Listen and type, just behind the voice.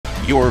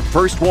your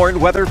First Warn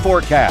weather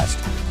forecast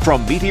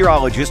from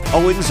meteorologist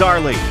Owen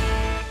Zarley.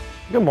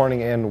 Good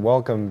morning and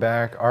welcome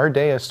back. Our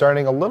day is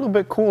starting a little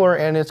bit cooler,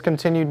 and it's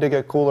continued to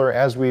get cooler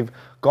as we've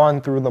gone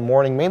through the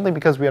morning, mainly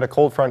because we had a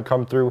cold front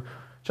come through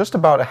just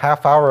about a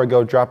half hour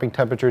ago, dropping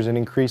temperatures and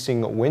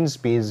increasing wind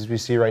speeds as we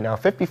see right now.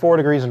 54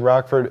 degrees in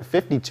Rockford,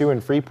 52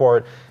 in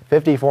Freeport,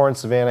 54 in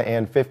Savannah,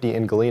 and 50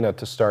 in Galena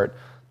to start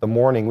the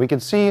morning. We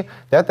can see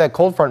that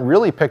cold front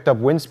really picked up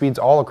wind speeds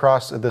all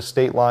across the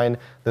state line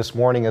this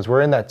morning as we're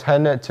in that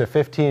 10 to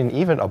 15,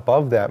 even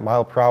above that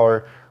mile per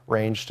hour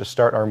range to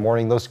start our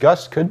morning. Those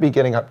gusts could be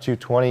getting up to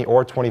 20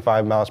 or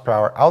 25 miles per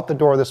hour out the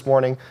door this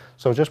morning.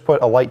 So just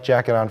put a light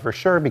jacket on for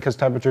sure because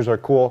temperatures are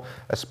cool,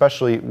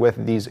 especially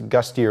with these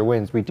gustier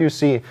winds. We do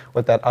see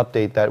with that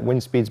update that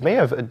wind speeds may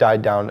have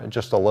died down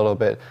just a little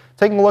bit.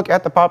 Taking a look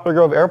at the Poplar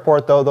Grove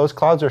Airport though, those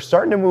clouds are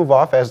starting to move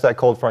off as that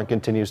cold front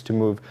continues to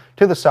move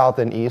to the south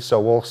and east.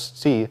 So we'll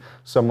see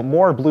some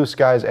more blue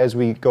skies as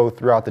we go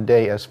throughout the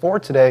day. As for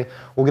today,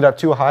 we'll get up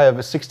to a high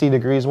of 60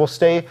 degrees. We'll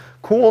stay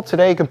cool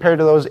today compared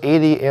to those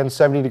 80 and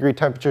 70 degree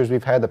temperatures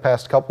we've had the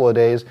past couple of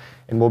days.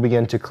 And we'll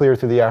begin to clear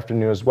through the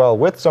afternoon as well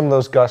with some of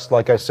those gusts,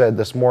 like I said,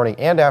 this morning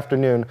and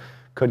afternoon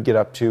could get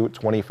up to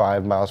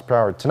 25 miles per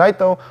hour. Tonight,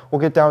 though,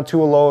 we'll get down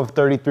to a low of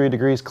 33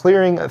 degrees,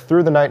 clearing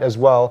through the night as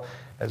well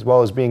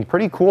as being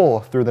pretty cool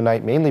through the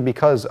night, mainly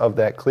because of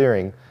that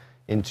clearing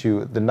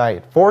into the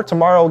night. For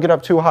tomorrow, we'll get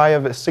up to a high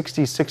of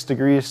 66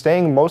 degrees,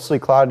 staying mostly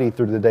cloudy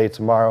through the day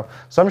tomorrow.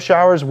 Some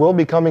showers will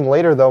be coming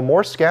later, though,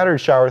 more scattered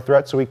shower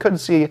threats, so we could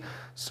see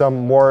some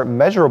more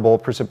measurable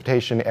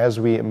precipitation as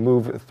we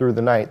move through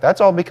the night.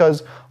 That's all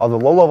because of the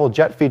low-level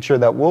jet feature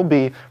that will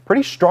be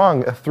pretty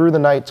strong through the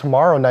night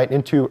tomorrow night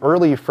into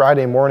early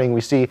Friday morning.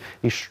 We see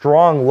these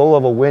strong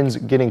low-level winds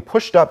getting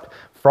pushed up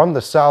from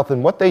the south,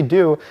 and what they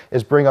do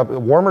is bring up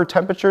warmer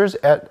temperatures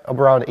at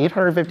around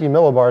 850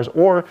 millibars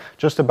or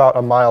just about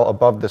a mile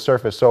above the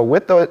surface. So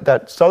with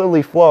that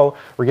southerly flow,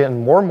 we're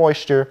getting more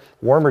moisture,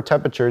 warmer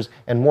temperatures,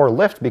 and more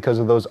lift because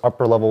of those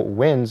upper level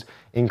winds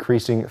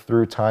increasing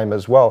through time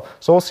as well.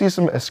 So we'll see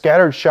some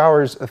scattered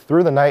showers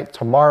through the night,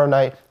 tomorrow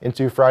night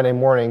into Friday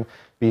morning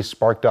be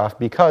sparked off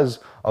because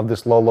of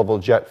this low-level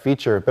jet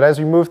feature. But as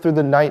we move through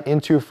the night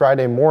into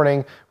Friday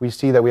morning, we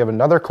see that we have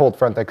another cold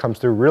front that comes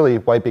through, really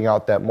wiping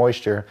out that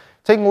moisture.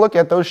 Taking a look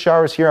at those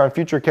showers here on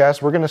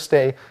Futurecast, we're going to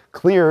stay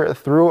clear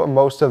through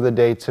most of the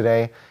day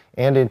today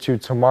and into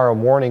tomorrow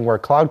morning, where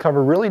cloud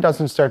cover really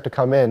doesn't start to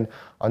come in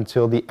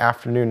until the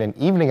afternoon and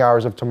evening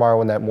hours of tomorrow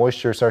when that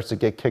moisture starts to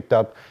get kicked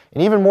up.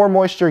 And even more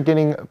moisture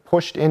getting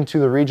pushed into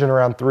the region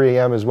around 3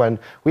 a.m. is when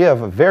we have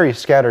very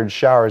scattered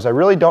showers. I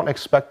really don't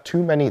expect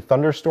too many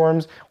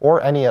thunderstorms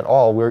or any at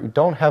all. We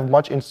don't have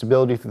much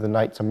instability through the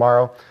night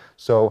tomorrow,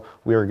 so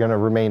we're going to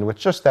remain with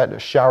just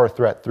that shower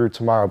threat through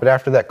tomorrow. But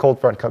after that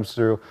cold front comes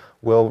through,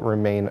 will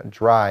remain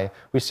dry.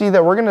 We see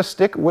that we're going to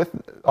stick with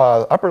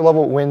upper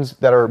level winds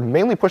that are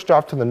mainly pushed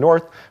off to the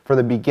north for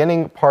the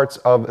beginning parts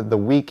of the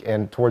week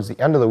and towards the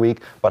end of the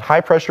week, but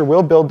high pressure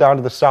will build down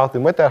to the south,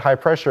 and with that high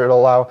pressure it'll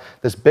allow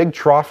this big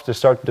trough to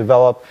start to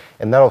develop,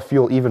 and that'll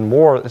fuel even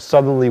more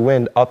southerly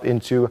wind up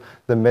into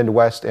the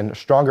Midwest and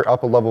stronger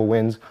upper level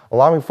winds,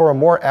 allowing for a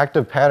more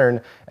active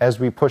pattern as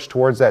we push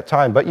towards that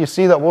time. But you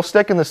see that we'll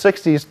stick in the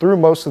 60s through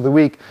most of the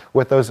week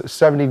with those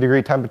 70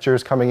 degree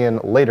temperatures coming in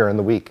later in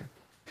the week.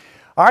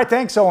 All right,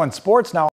 thanks, Owen. Sports now.